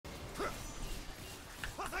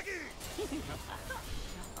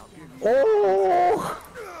Oh!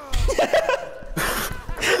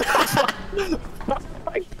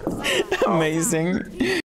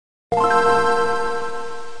 Amazing.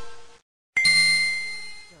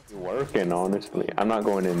 Working, honestly. I'm not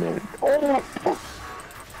going in there. Oh!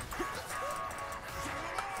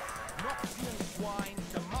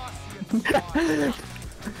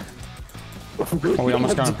 Oh, we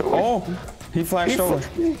almost got him. Oh! He flashed over.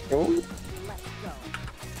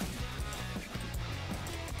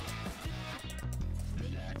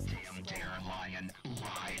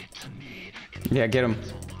 Yeah, get him.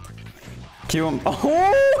 Cue him.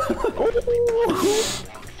 Oh!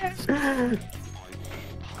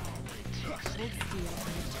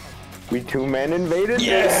 We two-man invaded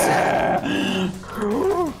Yeah!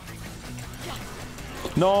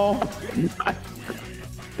 No!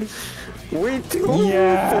 We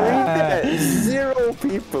two-man 0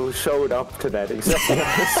 people showed up to that except for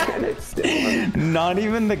SNDL. Not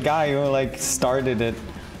even the guy who like started it.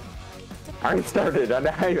 I started and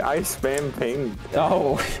I spam pinged.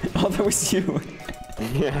 Oh, oh, that was you.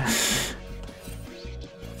 Yeah.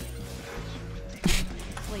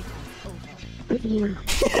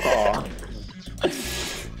 Oh.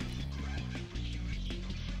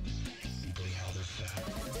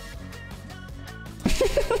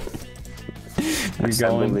 We're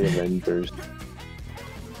going. The Avengers.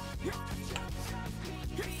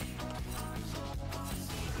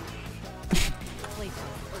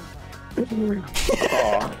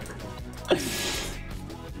 Oh.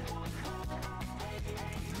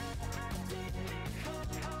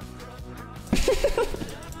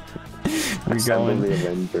 We're going. The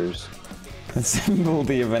Avengers. Assemble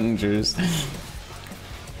the Avengers.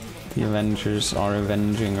 The Avengers are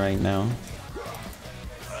avenging right now.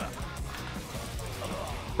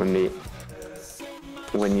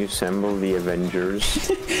 When you assemble the Avengers.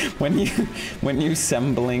 when you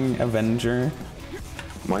assembling Avenger.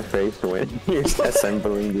 My face when you're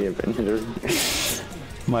assembling the Avengers.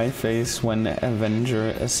 My face when Avenger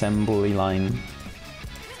assembly line.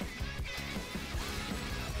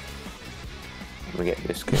 Let me get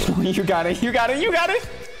this kill. You got it, you got it, you got it!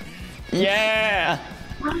 Yeah!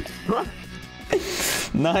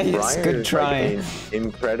 Nice, Brian good try. Like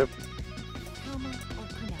incredible.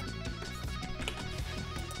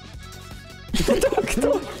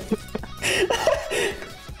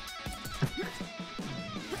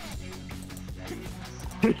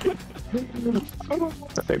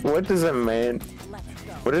 Like, what does that man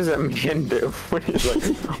do? When he's like,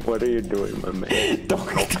 what are you doing, my man?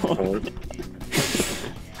 Don't.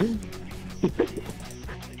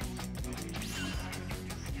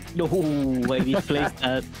 No way we placed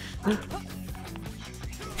that.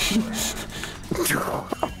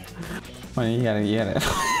 Oh, you got it.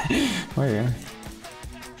 Where are you?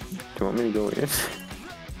 Do you want me to go in?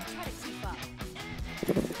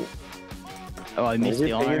 Oh, I missed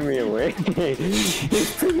the arm. He's picking me away.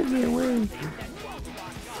 He's picking me away.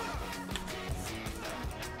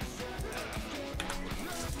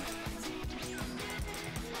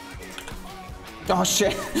 Oh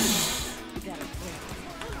shit!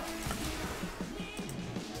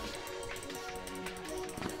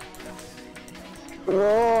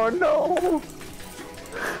 Oh no!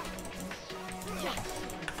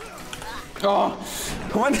 Oh,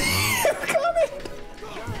 come on! Come it!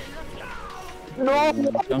 No!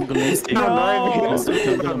 Jungle instinct.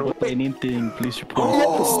 No! Anything, please report.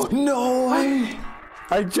 Oh no!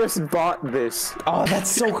 I just bought this. Oh, that's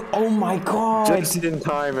so. Oh my god! Just in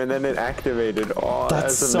time, and then it activated. Oh,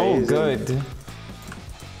 that's so amazing. good.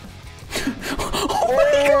 Oh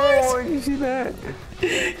my god! Did you see that?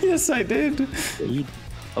 Yes, I did.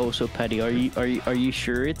 Oh, so Paddy, are you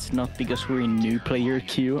sure it's not because we're in new player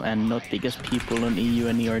queue and not because people on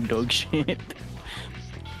EUNE are dog shit?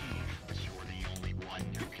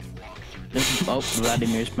 Oh,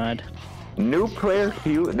 Vladimir's mad. New player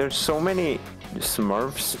queue. There's so many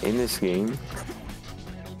Smurfs in this game.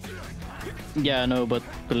 Yeah, I know, but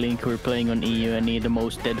the link we're playing on EUNE, the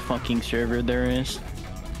most dead fucking server there is.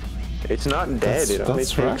 It's not dead. It only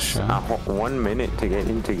takes Russia. 1 minute to get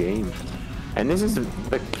into game. And this is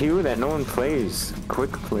the queue that no one plays.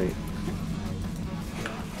 Quick play.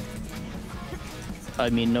 I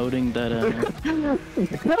mean, noting that.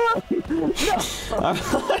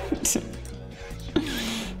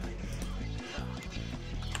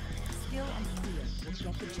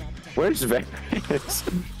 Where's Vegas?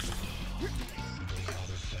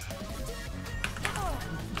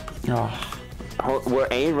 Oh. We're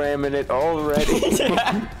A-ramming it already.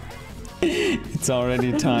 Yeah. It's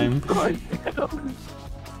already time.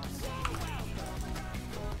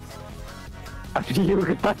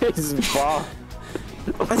 You guys bought.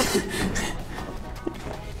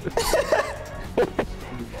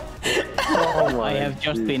 Oh my I have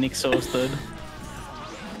just been exhausted.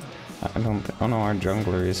 I don't. Oh no, our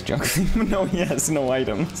jungler is juggling. No, he has no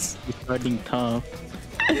items. He's starting top.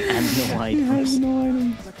 And no He items. has no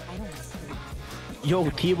items. Yo,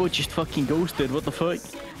 Tebow just fucking ghosted. What the fuck?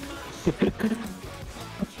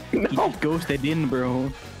 He just ghosted in,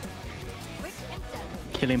 bro.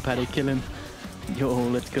 Kill him, Paddy. Kill him. Yo,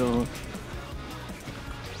 let's go.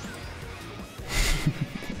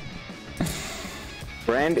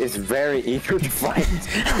 Brand is very eager to fight.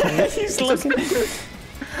 He's looking.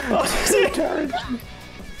 Oh,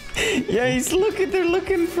 yeah, he's looking. They're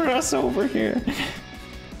looking for us over here.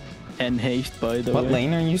 10 haste, by the way. What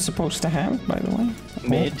lane are you supposed to have, by the way?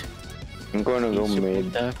 Mid. I'm gonna go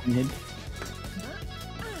mid. Mid.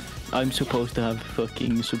 I'm supposed to have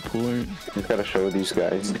fucking support. You gotta show these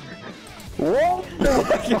guys. Whoa!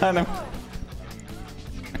 Got him.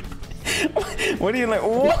 What are you like?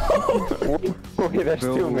 Whoa! Wait, there's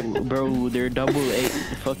two mid. Bro, they're double A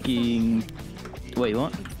fucking. Wait,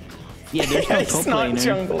 what? Yeah, there's no It's top not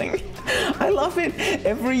laner. jungling. I love it.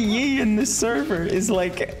 Every Yi in this server is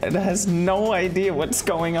like, it has no idea what's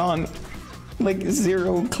going on. Like,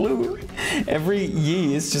 zero clue. Every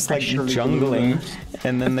Yi is just like jungling,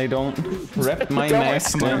 and then they don't rep my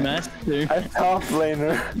master. My master. A top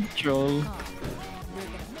laner. Troll.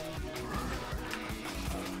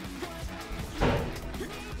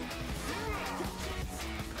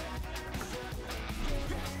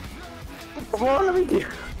 Come on, let me do.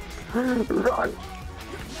 Run.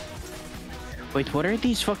 Wait, what are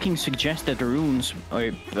these fucking suggested runes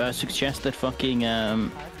or suggested fucking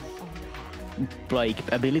like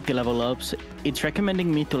ability level ups? It's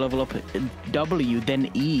recommending me to level up W then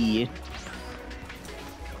E.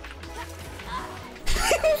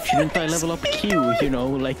 Shouldn't I level up Q? You know,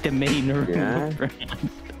 like the main rune. Yeah.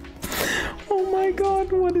 Oh my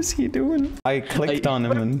god, what is he doing? I clicked on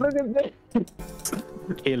him and... Look at this.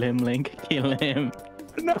 Kill him, Link. Kill him.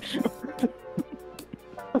 No.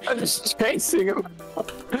 I'm just chasing him.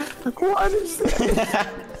 What is this?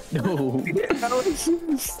 No.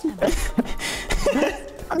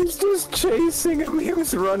 I was just chasing him. He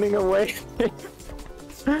was running away.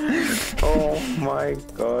 Oh my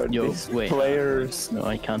god. Yo, these wait. players. No,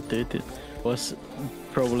 I can't do it. It was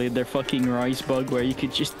probably their fucking rice bug where you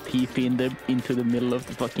could just TP into the middle of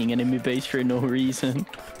the fucking enemy base for no reason.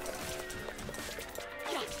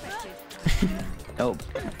 Oh.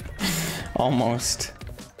 Almost.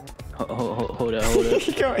 Hold up.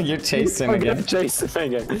 You're chasing again.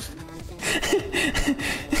 Chasing again.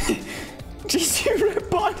 Just you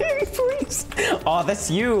rip him, please. Oh, that's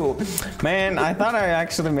you. Man, I thought I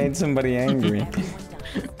actually made somebody angry.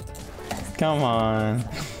 Come on.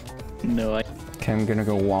 No, Okay, I'm gonna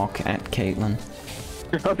go walk at Caitlyn.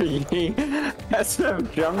 That's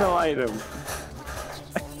some jungle item.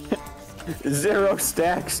 0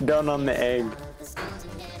 stacks done on the egg.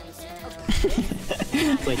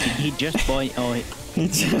 wait, he just bought. Oh, He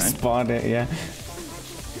just bought it, yeah.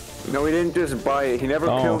 No, he didn't just buy it. He never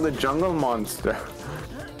killed the jungle monster.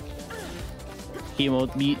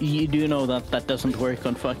 you do know that doesn't work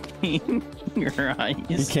on fucking rice.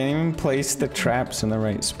 You can't even place the traps in the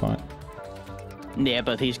right spot. Yeah,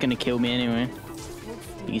 but he's gonna kill me anyway.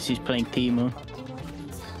 Because he's playing Teemo.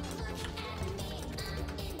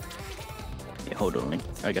 Yeah, hold on, Link.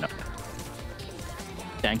 I get up.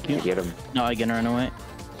 Thank you. Get him. No, I can run away.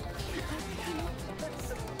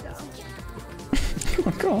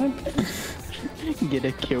 Oh god. Get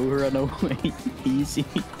a kill, run away. Easy.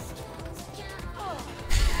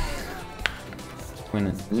 Win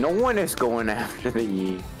it. No one is going after the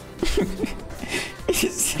Yi.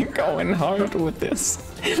 He's going hard with this.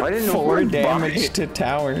 Why didn't no 4 one damage buy? to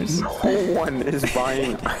towers. No one is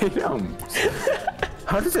buying items.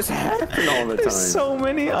 How does this happen all the time? There's so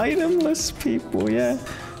many itemless people, yeah.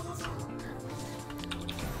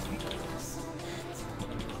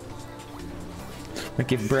 Like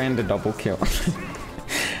give Brand a double kill.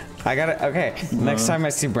 I gotta, okay, next time I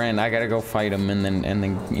see Brand, I gotta go fight him and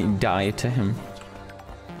then die to him.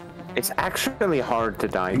 It's actually hard to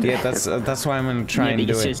die to Yeah, him. that's why I'm gonna try and do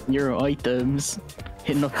because it. it's 0 items.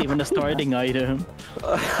 Not even a starting item.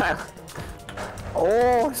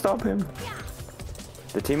 Oh, stop him.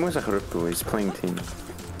 The team was a Haruku, he's playing team.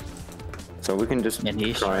 So we can just And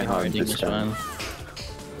he's try hard tryharding this as time. well.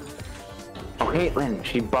 Oh, Caitlyn,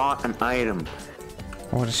 she bought an item.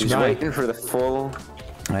 What is she She's buying? waiting for the full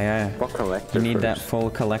Oh, yeah. collector. You need that first. full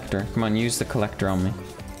collector. Come on, use the collector on me.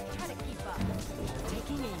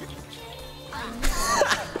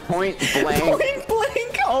 Point blank. Point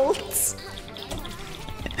blank ults!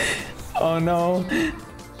 Oh no.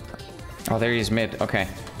 Oh, there he is mid. Okay.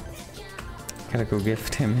 Gotta go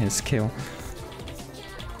gift him his kill.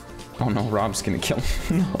 Oh no, Rob's gonna kill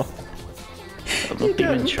him. No. I'm not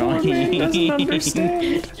even trying. He doesn't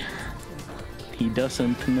understand. He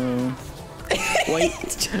doesn't know. Why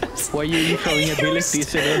are you throwing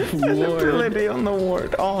abilities in a ward? Ability on the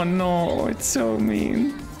ward. Oh no, it's so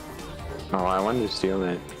mean. Oh, I wanted to steal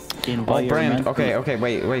that. Oh, Brand. Okay,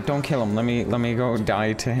 wait, don't kill him. Let me go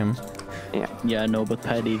die to him. Yeah. Yeah, no, but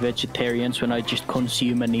Paddy, vegetarians when I just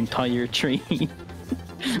consume an entire tree.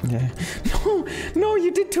 Yeah. No,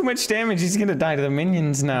 you did too much damage. He's gonna die to the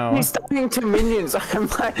minions now. He's dying to minions. I'm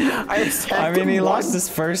like, I mean, he lost his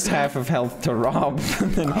first half of health to Rob.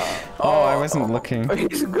 And then, I wasn't looking.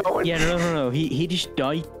 He's going. Yeah, no. He just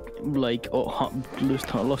died, like,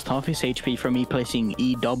 lost half his HP from me placing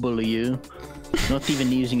EW. Not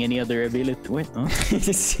even using any other ability. Wait, huh?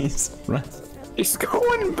 He's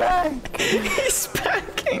going back. He's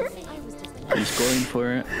backing. He's going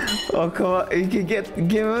for it. Oh, come on. You can give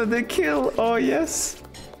him the kill. Oh, yes.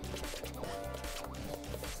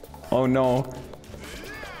 Oh, no.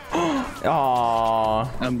 Oh,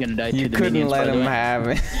 I'm gonna die you to the couldn't minions, let by the him way. have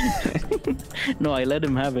it. No, I let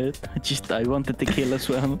him have it. I wanted to kill as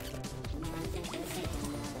well.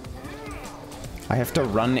 I have to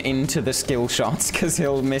run into the skill shots because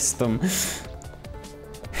he'll miss them.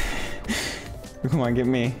 Come on, get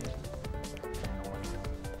me.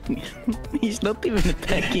 He's not even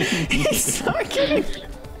attacking. He's not kidding.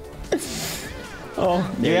 Oh,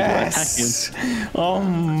 There yes. Oh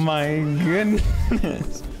my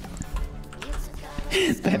goodness.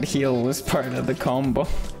 That heal was part of the combo.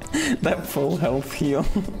 That full health heal.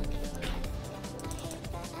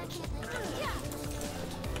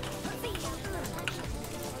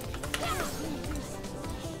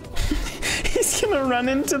 He's gonna run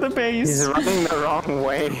into the base. He's running the wrong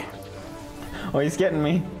way. Oh, he's getting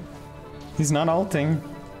me. He's not ulting.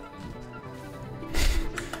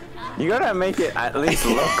 You gotta make it at least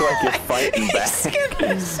look like you're fighting back. He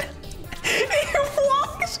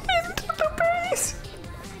walks into the base.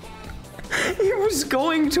 He was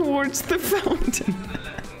going towards the fountain.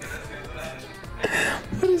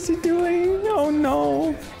 What is he doing? Oh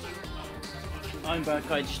no. I'm back,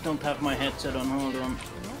 I just don't have my headset on, hold on.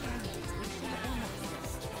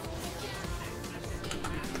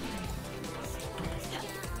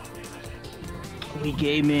 We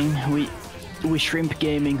gaming, we shrimp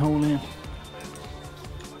gaming, hold on.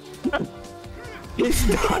 He's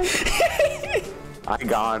done. I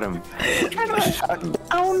got him. Shut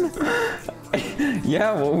down.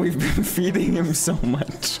 Yeah, well, we've been feeding him so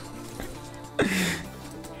much.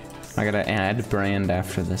 I gotta add brand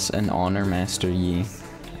after this, an honor master ye.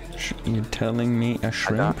 You're telling me a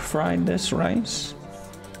shrimp fried this rice?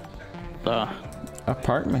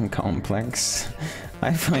 Apartment complex.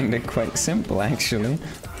 I find it quite simple, actually.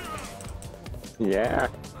 Yeah.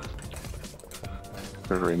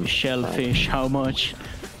 Shellfish, how much?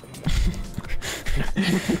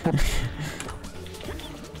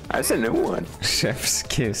 That's a new one. Chef's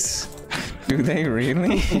kiss. Do they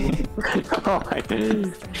really? Oh, I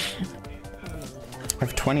did. I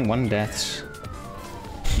have 21 deaths.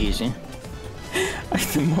 Easy. I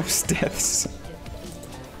have the most deaths.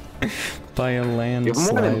 By a You're more than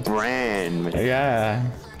landslide. brand, man. Yeah,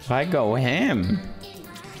 I go ham.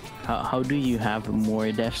 How do you have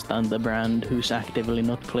more deaths than the brand who's actively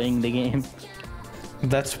not playing the game?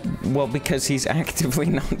 That's, well, because he's actively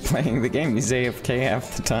not playing the game. He's AFK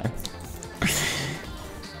half the time.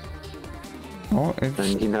 Oh,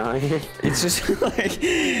 it's just like,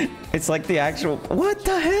 it's like the actual, what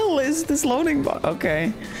the hell is this loading bar?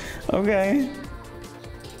 Okay, okay.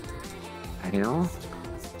 I know.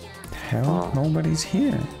 Hell, nobody's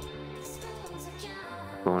here.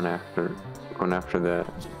 Going after the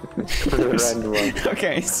red one.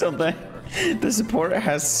 Okay, so the support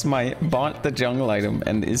has bought the jungle item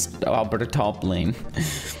and is up at the top lane.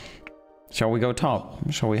 Shall we go top?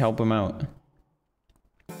 Shall we help him out?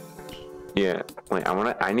 Yeah. Wait,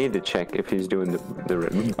 I need to check if he's doing the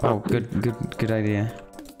red. Oh, good idea.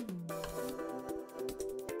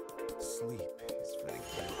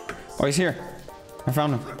 Oh, he's here. I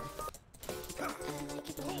found him.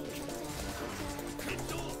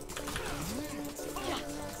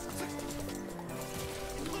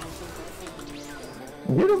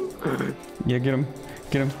 Get him. Yeah, get him.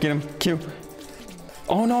 Get him. Get him. Q.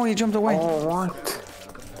 Oh no, he jumped away. Oh, what?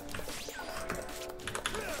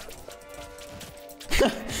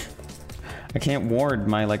 I can't ward.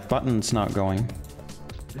 My button's not going.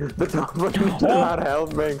 The top button's not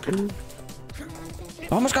helping.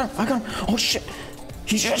 I almost got him. I got him. Oh shit.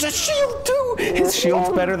 He has a shield too! His shield's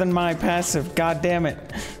better than my passive, god damn it.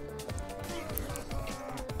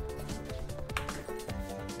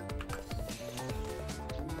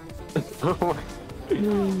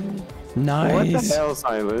 Nice. What the hell,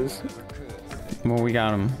 Silas? Well, we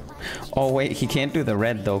got him. Oh wait, he can't do the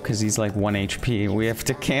red though, because he's like 1 HP. We have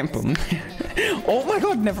to camp him. Oh my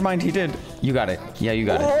god, never mind, he did. You got it. Yeah, you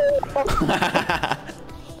got it.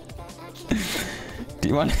 Do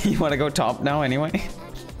you want to go top now anyway?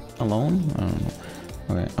 Alone? I don't know.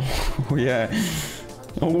 Okay. Oh yeah.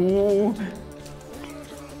 Oh.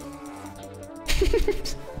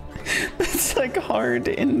 That's like hard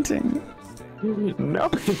inting. No,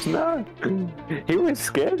 it's not. He was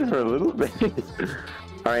scared for a little bit.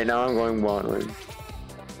 Alright, now I'm going bottom.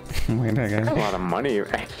 Wait, I That's a lot of money,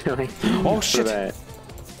 actually. Oh shit! That.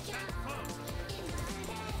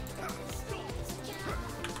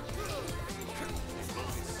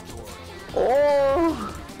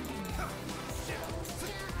 Oh!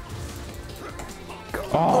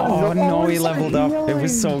 Oh no, he leveled up. It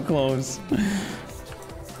was so close.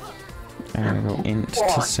 I'm gonna go int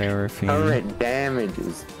to Seraphine. Current damage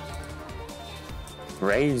is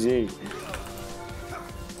crazy.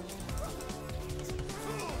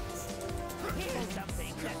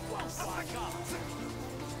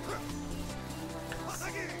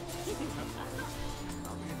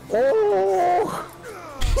 Oh!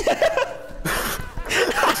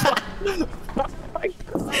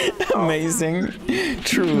 Amazing.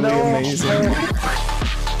 Truly amazing.